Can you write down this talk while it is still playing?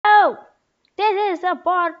This is a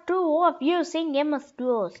part 2 of using MS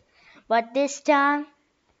DOS. But this time,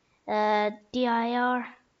 dir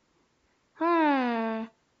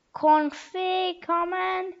config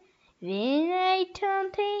command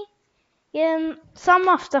v820. Some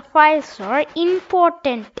of the files are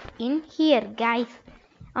important in here, guys.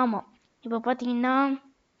 Some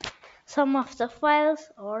of the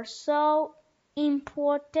files are so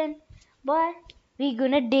important, but we're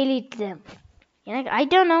gonna delete them. I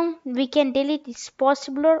don't know, we can delete, it's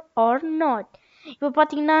possible or not.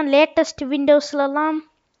 Latest Windows in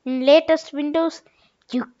latest Windows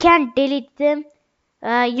you can't delete them.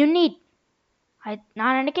 You need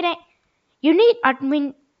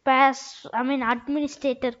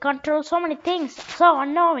administrator control, so many things, so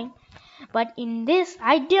annoying. But in this,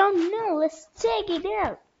 I don't know. Let's check it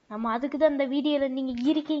out.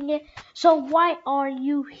 So why are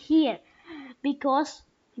you here? Because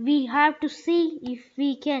we have to see if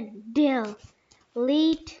we can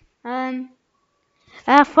delete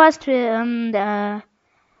first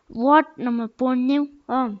what நம்ம போடணும்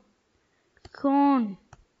con.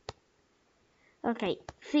 Okay,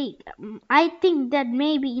 see, I think that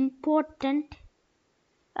may be important.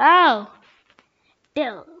 Oh,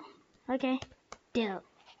 del. Okay, del.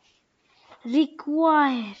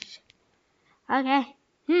 Required. Okay,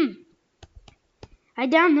 I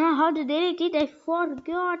don't know how to delete it. I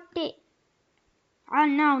forgot it. Oh,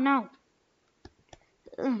 no.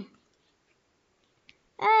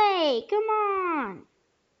 Hey, come on.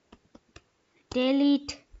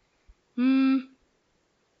 Delete.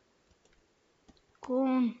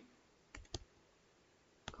 Con.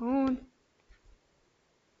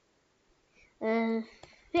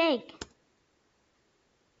 Fake.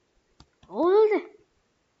 Old.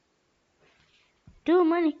 Too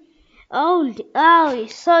many. Old. Oh,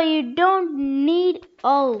 so you don't need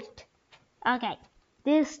old. Okay,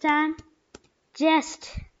 this time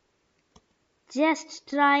just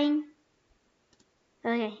trying.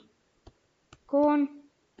 Okay,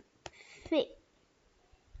 config.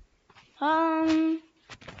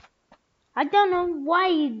 I don't know why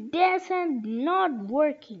it doesn't not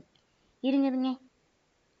working.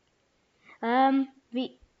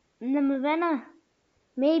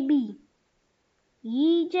 Maybe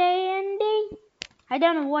EJND. I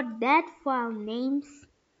don't know what that file names.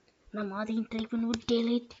 Would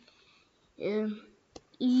delete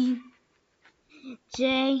EJND.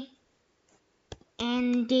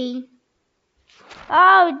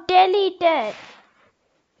 Oh, deleted.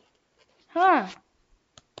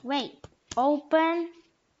 Wait. Open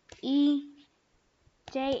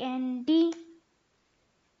EJND.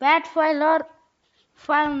 Bad file or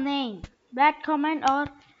file name. Bad command or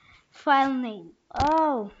file name.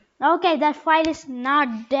 Oh, okay, that file is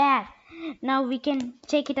not there. Now we can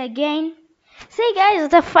check it again. See guys,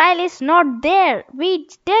 the file is not there. We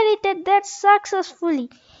deleted that successfully.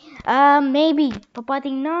 Maybe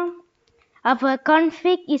our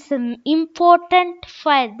config is an important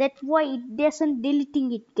file. That's why it doesn't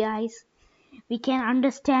deleting it, guys. We can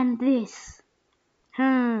understand this.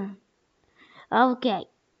 Okay.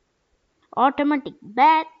 Automatic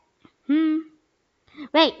bad.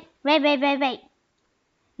 Wait.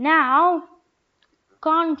 Now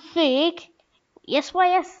config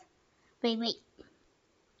sys. Wait.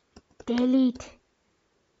 Delete.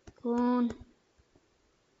 What?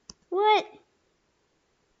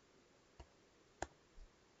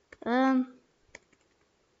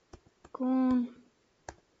 Config.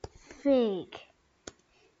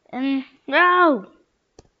 No.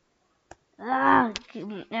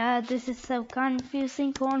 This is so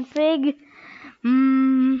confusing. Config.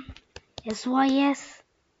 Sys.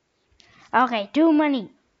 Okay, too many.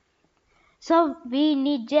 So we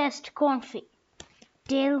need just config.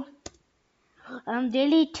 Delete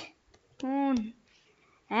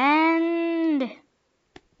and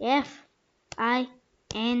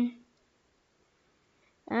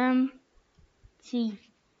fin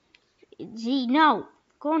no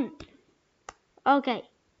con. Okay.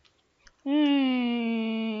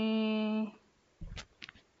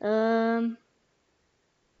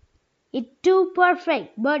 It's too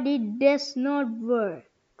perfect, but it does not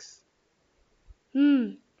works.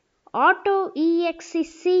 Auto exec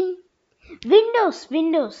Windows.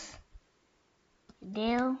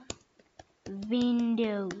 Del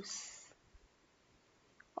Windows.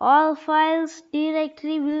 All files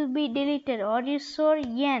directory will be deleted. Are you sure?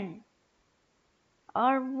 N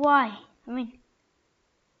or Y?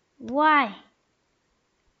 Why?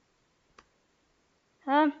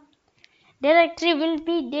 Directory will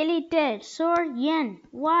be deleted. So N.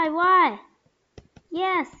 Why?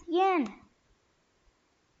 Yes, N.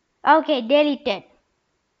 Okay, deleted.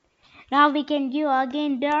 Now we can go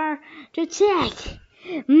again there to check.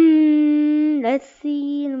 Let's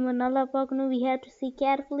see. We have to see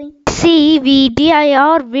carefully. See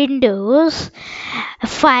VDIR Windows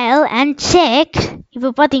file and check. இப்போ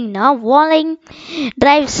பாத்தீங்கன்னா walling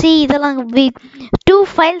drive C இதெல்லாம் 2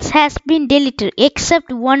 files has been deleted except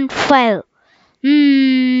one file.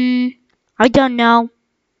 I don't know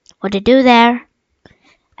what to do there.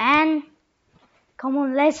 And come on,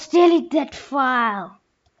 let's delete that file.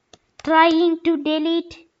 Trying to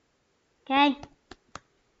delete.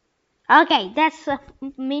 Okay, that's an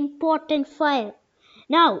important file.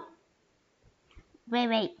 Now,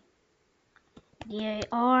 wait. Here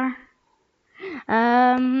are.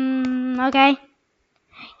 Okay.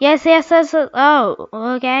 Yes. Oh,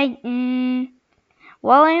 okay.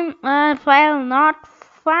 Volume file not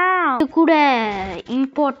found. Could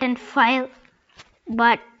important file,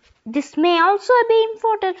 but this may also be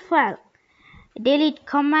important file. Delete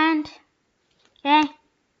command. Okay.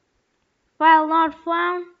 File not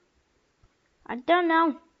found. I don't know.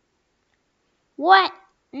 What?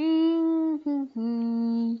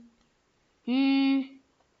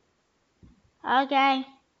 Okay.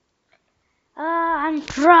 I'm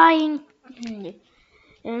trying.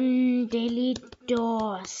 Delete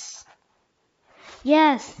DOS.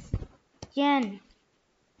 Yes. Again.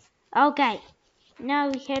 Okay. Now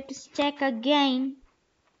we have to check again.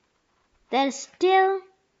 There's still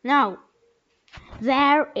no.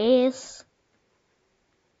 There is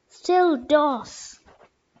still DOS.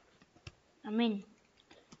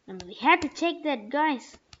 We have to check that, guys.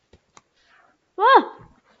 Whoa!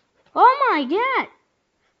 Oh my God!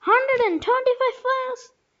 125 files.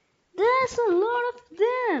 There's a lot of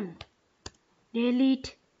them. Delete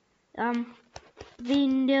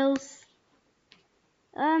Windows.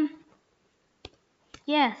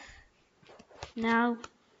 Yes. Now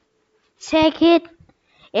check it.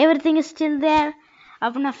 Everything is still there.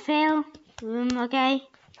 I'm gonna fail. Okay.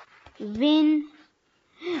 Win.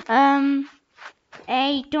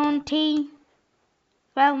 A20.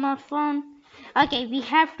 File not found. Okay, we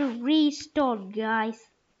have to restart, guys.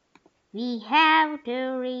 We have to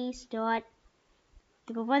restart.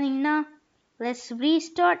 Let's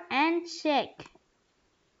restart and check.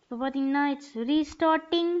 It's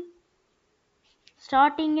restarting.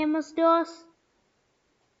 Starting MS-DOS.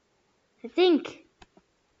 I think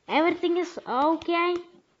everything is okay.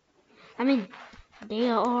 They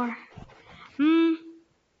are.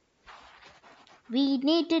 We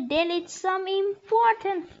need to delete some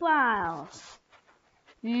important files.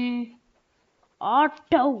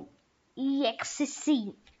 Auto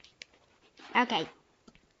exec. Okay.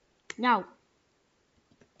 Now.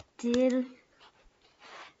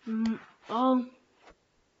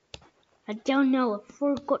 I don't know. I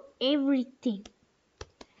forgot everything.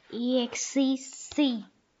 exec.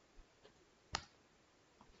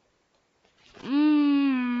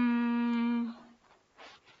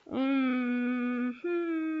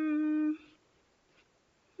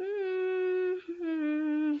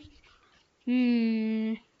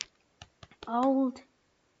 Old.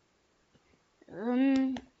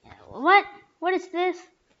 What is this?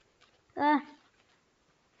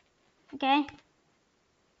 Okay.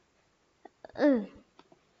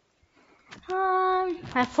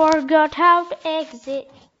 I forgot how to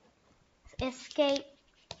exit. Escape.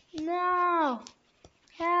 No.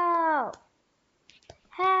 Help.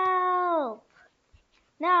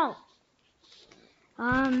 No.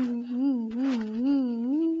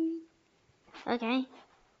 Okay.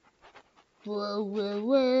 Whoa.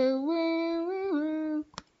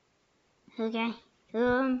 Okay.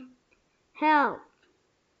 Help.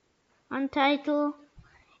 Untitled.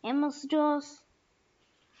 MS-DOS.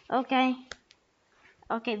 Okay,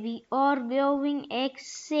 we are going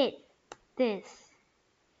exit this.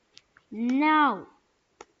 No.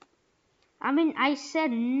 I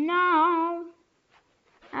said no.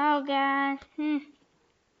 Oh God.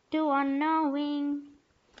 Too unknowing.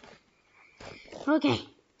 Okay,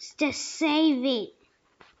 just save it.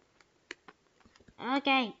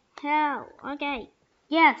 Okay, hell. Okay,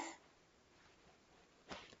 yes.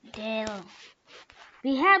 Damn.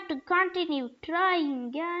 We have to continue trying,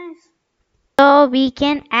 guys. So we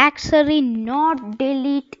can actually not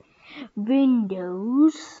delete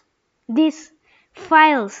Windows. These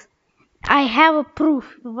files. I have a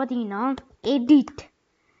proof. Edit.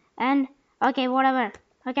 And okay, whatever.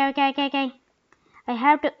 Okay. I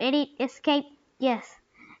have to edit, escape. Yes.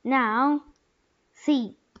 Now,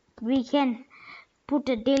 see, we can put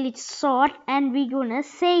a delete sort and we're gonna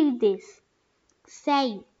save this.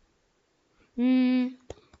 Save.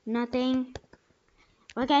 Nothing.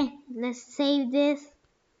 Okay, let's save this.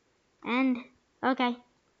 And okay.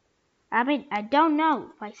 I don't know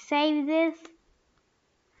if I save this.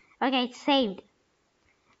 Okay, it's saved.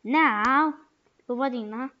 Now,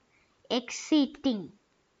 exiting.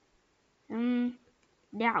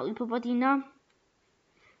 Now, இப்போ பார்த்தீங்கன்னா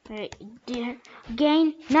again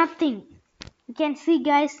nothing. You can see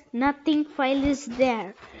guys, nothing file is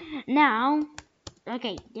there. Now,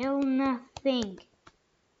 okay, still nothing.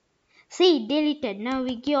 See, deleted. Now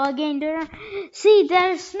we go again. See,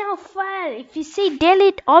 there's no file. If you see,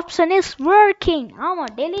 delete option is working.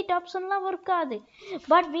 Delete option la workadu.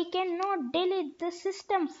 But we cannot delete the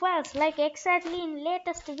system files like exactly in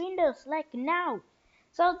latest Windows like now.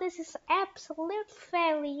 So this is absolute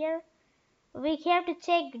failure. We have to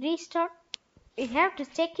check restart. We have to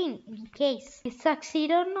checking in case it succeed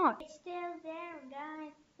or not. It's still there,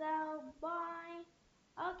 guys. So bye.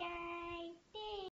 Okay.